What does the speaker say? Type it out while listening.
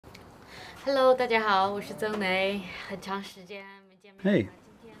Hello，大家好，我是曾雷，很长时间没见面了。 Hey,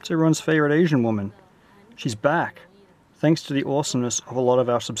 it's everyone's favorite Asian woman. She's back, thanks to the awesomeness of a lot of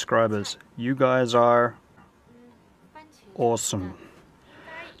our subscribers. You guys are awesome.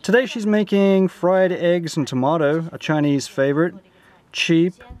 Today she's making fried eggs and tomato, a Chinese favorite.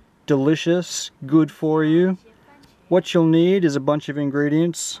 Cheap, delicious, good for you. What you'll need is a bunch of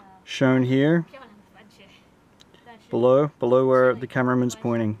ingredients, shown here. Below where the cameraman's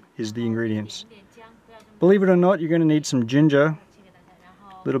pointing, is the ingredients. Believe it or not, you're going to need some ginger,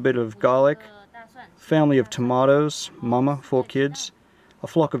 a little bit of garlic, family of tomatoes, mama, 4 kids, a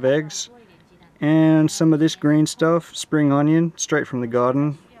flock of eggs, and some of this green stuff, spring onion, straight from the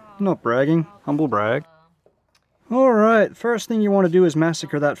garden. Not bragging, humble brag. Alright, first thing you want to do is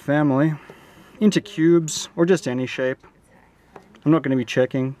massacre that family into cubes, or just any shape. I'm not going to be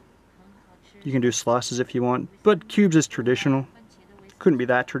checking. You can do slices if you want, but cubes is traditional. Couldn't be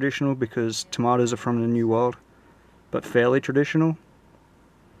that traditional because tomatoes are from the New World, but fairly traditional.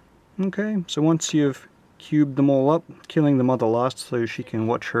 Okay, so once you've cubed them all up, killing the mother last so she can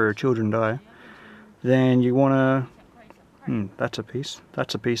watch her children die, then you want to, that's a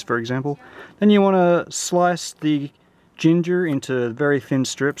piece for example. Then you want to slice the ginger into very thin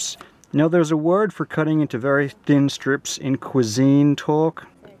strips. Now there's a word for cutting into very thin strips in cuisine talk.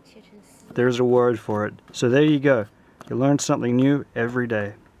 There's a word for it. So there you go. You learn something new every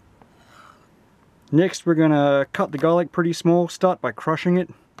day. Next we're going to cut the garlic pretty small. Start by crushing it.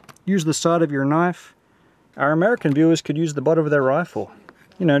 Use the side of your knife. Our American viewers could use the butt of their rifle.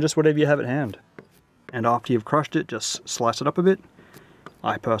 You know, just whatever you have at hand. And after you've crushed it, just slice it up a bit.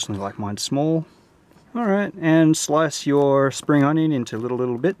 I personally like mine small. Alright, and slice your spring onion into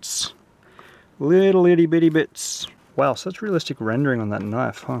little bits. Little itty bitty bits. Wow, such realistic rendering on that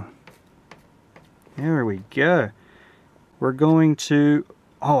knife, huh? There we go. We're going to...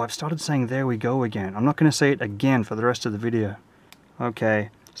 Oh, I've started saying there we go again. I'm not going to say it again for the rest of the video. Okay.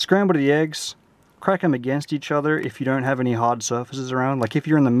 Scramble the eggs. Crack them against each other if you don't have any hard surfaces around. Like if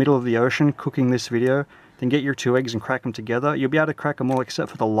you're in the middle of the ocean cooking this video, then get your 2 eggs and crack them together. You'll be able to crack them all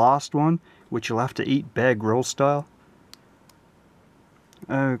except for the last one, which you'll have to eat Bear Grylls style.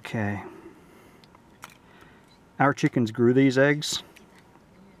 Okay. Our chickens grew these eggs,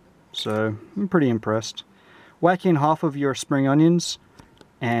 so I'm pretty impressed. Whack in half of your spring onions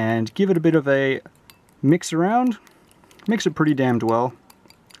and give it a bit of a mix around. Mix it pretty damned well,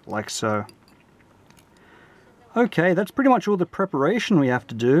 like so. Okay, that's pretty much all the preparation we have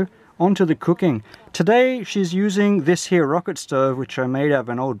to do. On to the cooking. Today she's using this here rocket stove, which I made out of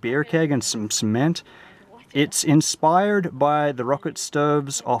an old beer keg and some cement. It's inspired by the rocket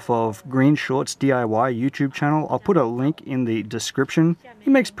stoves off of Green Shorts DIY YouTube channel. I'll put a link in the description. He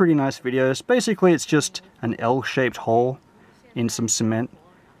makes pretty nice videos. Basically it's just an L-shaped hole in some cement.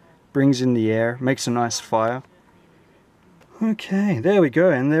 Brings in the air, makes a nice fire. Okay, there we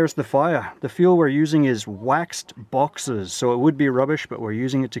go, and there's the fire. The fuel we're using is waxed boxes, so it would be rubbish, but we're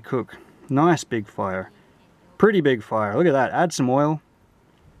using it to cook. Nice big fire. Pretty big fire. Look at that. Add some oil.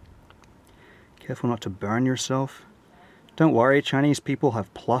 Careful not to burn yourself. Don't worry, Chinese people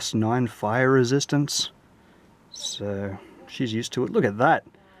have +9 fire resistance. So, she's used to it. Look at that.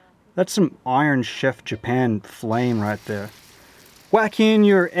 That's some Iron Chef Japan flame right there. Whack in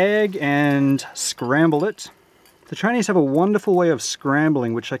your egg and scramble it. The Chinese have a wonderful way of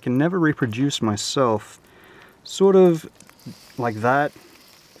scrambling, which I can never reproduce myself. Sort of like that,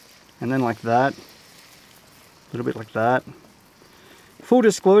 and then like that, a little bit like that. Full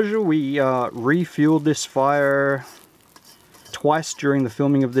disclosure, we refueled this fire twice during the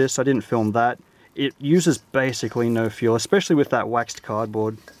filming of this. I didn't film that. It uses basically no fuel, especially with that waxed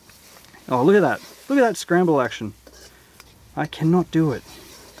cardboard. Oh, look at that. Look at that scramble action. I cannot do it,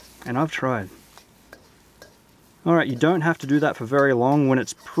 and I've tried. Alright, you don't have to do that for very long. When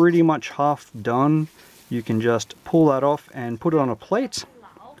it's pretty much half done, you can just pull that off and put it on a plate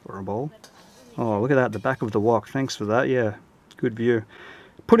or a bowl. Oh, look at that, the back of the wok. Thanks for that. Yeah, good view.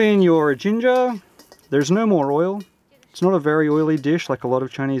 Put in your ginger. There's no more oil. It's not a very oily dish like a lot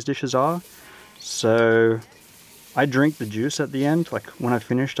of Chinese dishes are. So I drink the juice at the end. Like when I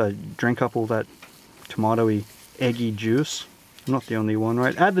finished, I drink up all that tomatoey, eggy juice. I'm not the only one,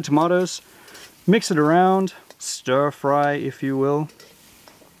 right? Add the tomatoes, mix it around. Stir fry, if you will.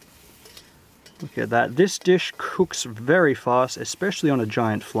 Look at that. This dish cooks very fast, especially on a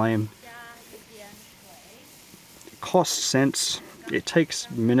giant flame. It costs cents. It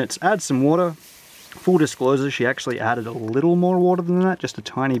takes minutes. Add some water. Full disclosure, she actually added a little more water than that, just a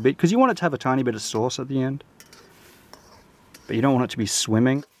tiny bit, because you want it to have a tiny bit of sauce at the end. But you don't want it to be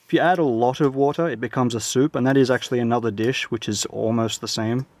swimming. If you add a lot of water, it becomes a soup, and that is actually another dish, which is almost the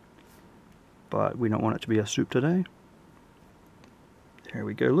same. but we don't want it to be a soup today. There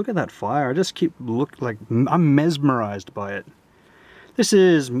we go. Look at that fire. I just keep I'm mesmerized by it. This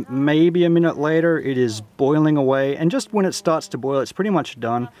is maybe a minute later. It is boiling away, and just when it starts to boil, it's pretty much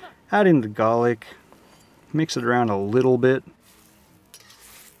done. Add in the garlic, mix it around a little bit.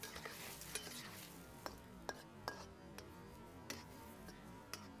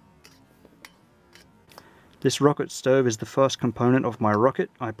 This rocket stove is the first component of my rocket.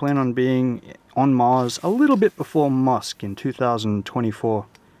 I plan on being on Mars a little bit before Musk in 2024.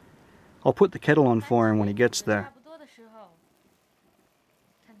 I'll put the kettle on for him when he gets there.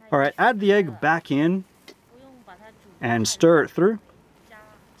 Alright, add the egg back in and stir it through.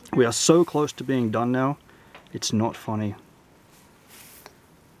 We are so close to being done now, it's not funny.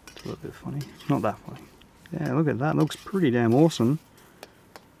 It's a little bit funny, not that funny. Yeah, look at that, looks pretty damn awesome.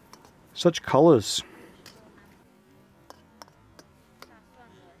 Such colors.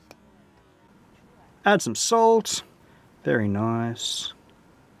 Add some salt, very nice.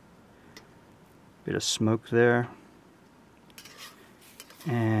 Bit of smoke there.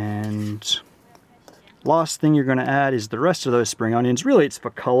 And last thing you're going to add is the rest of those spring onions. Really, it's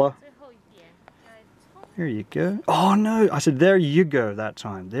for color. There you go. Oh no, I said there you go that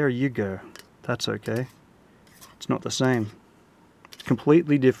time. There you go. That's okay. It's not the same. It's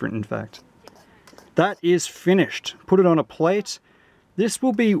completely different, in fact. That is finished. Put it on a plate. This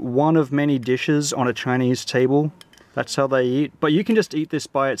will be one of many dishes on a Chinese table. That's how they eat. But you can just eat this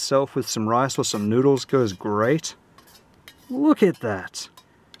by itself with some rice or some noodles. Goes great. Look at that.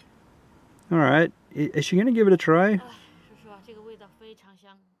 Alright, is she going to give it a try?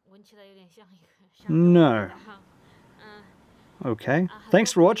 No. Okay.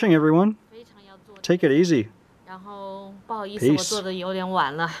 Thanks for watching, everyone. Take it easy. 然后不好意思，我做的有点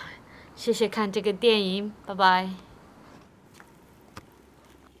晚了，谢谢看这个电影，拜拜。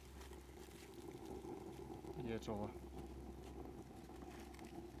Yeah, it's over.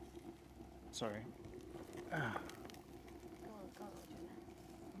 Sorry.